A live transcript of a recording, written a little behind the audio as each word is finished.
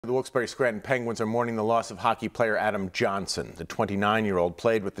The Wilkes-Barre-Scranton Penguins are mourning the loss of hockey player Adam Johnson. The 29-year-old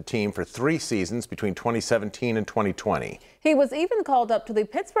played with the team for 3 seasons between 2017 and 2020. He was even called up to the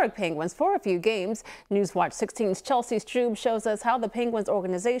Pittsburgh Penguins for a few games. Newswatch 16's Chelsea Strub shows us how the Penguins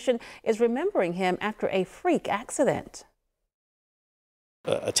organization is remembering him after a freak accident.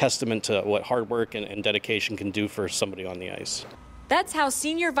 A testament to what hard work and dedication can do for somebody on the ice. That's how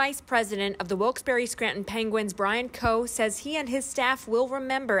Senior Vice President of the Wilkes-Barre-Scranton Penguins, Brian Coe, says he and his staff will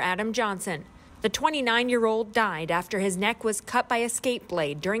remember Adam Johnson. The 29-year-old died after his neck was cut by a skate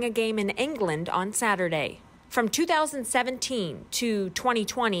blade during a game in England on Saturday. From 2017 to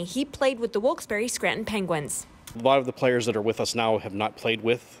 2020, he played with the Wilkes-Barre-Scranton Penguins. A lot of the players that are with us now have not played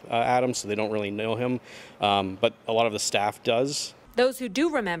with Adam, so they don't really know him, but a lot of the staff does. Those who do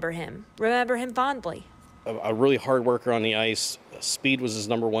remember him fondly. A really hard worker on the ice. Speed was his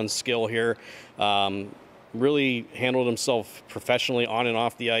 #1 skill here. Really handled himself professionally on and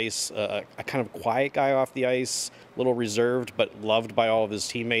off the ice. A kind of quiet guy off the ice, a little reserved, but loved by all of his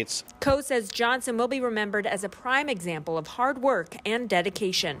teammates. Coe says Johnson will be remembered as a prime example of hard work and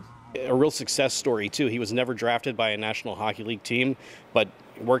dedication. A real success story, too. He was never drafted by a National Hockey League team, but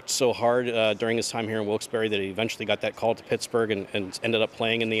worked so hard during his time here in Wilkes-Barre that he eventually got that call to Pittsburgh and ended up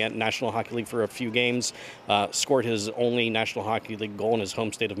playing in the National Hockey League for a few games. Scored his only National Hockey League goal in his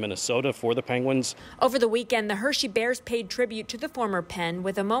home state of Minnesota for the Penguins. Over the weekend, the Hershey Bears paid tribute to the former Pen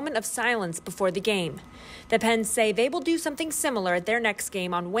with a moment of silence before the game. The Pens say they will do something similar at their next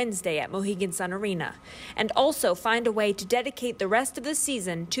game on Wednesday at Mohegan Sun Arena, and also find a way to dedicate the rest of the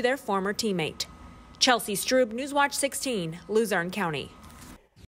season to their former teammate. Chelsea Strub, Newswatch 16, Luzerne County.